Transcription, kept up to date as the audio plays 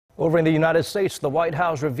Over in the United States, the White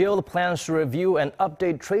House revealed plans to review and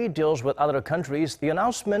update trade deals with other countries. The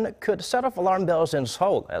announcement could set off alarm bells in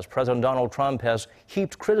Seoul as President Donald Trump has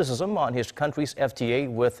heaped criticism on his country's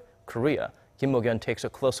FTA with Korea. Mok-yeon takes a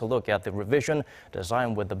closer look at the revision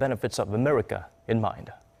designed with the benefits of America in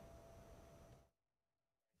mind.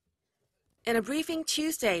 In a briefing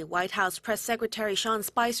Tuesday, White House Press Secretary Sean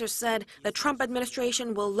Spicer said the Trump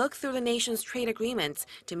administration will look through the nation's trade agreements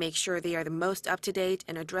to make sure they are the most up-to-date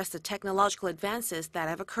and address the technological advances that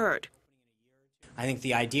have occurred. I think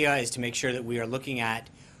the idea is to make sure that we are looking at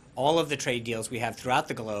all of the trade deals we have throughout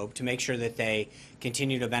the globe to make sure that they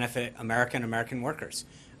continue to benefit America and American workers.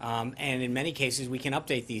 And in many cases, we can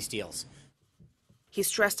update these deals. He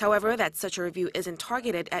stressed, however, that such a review isn't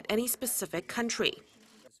targeted at any specific country.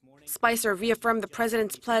 Spicer reaffirmed the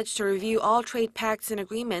president's pledge to review all trade pacts and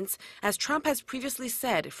agreements. As Trump has previously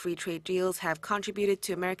said, free trade deals have contributed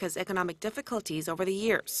to America's economic difficulties over the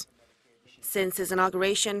years. Since his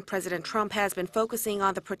inauguration, President Trump has been focusing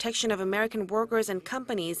on the protection of American workers and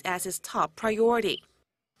companies as his top priority.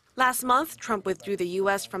 Last month, Trump withdrew the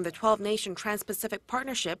U.S. from the 12-nation Trans-Pacific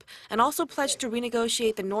Partnership and also pledged to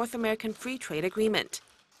renegotiate the North American Free Trade Agreement.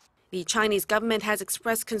 The Chinese government has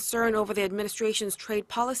expressed concern over the administration's trade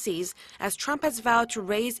policies as Trump has vowed to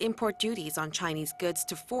raise import duties on Chinese goods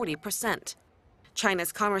to 40%.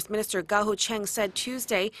 China's Commerce Minister Gao Hucheng said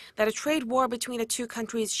Tuesday that a trade war between the two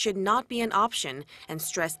countries should not be an option and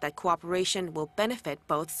stressed that cooperation will benefit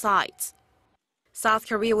both sides. South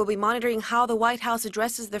Korea will be monitoring how the White House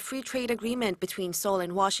addresses the free trade agreement between Seoul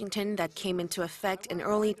and Washington that came into effect in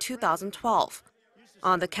early 2012.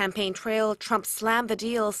 On the campaign trail, Trump slammed the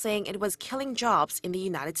deal, saying it was killing jobs in the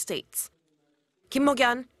United States.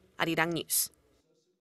 Mok-yeon, Arirang News.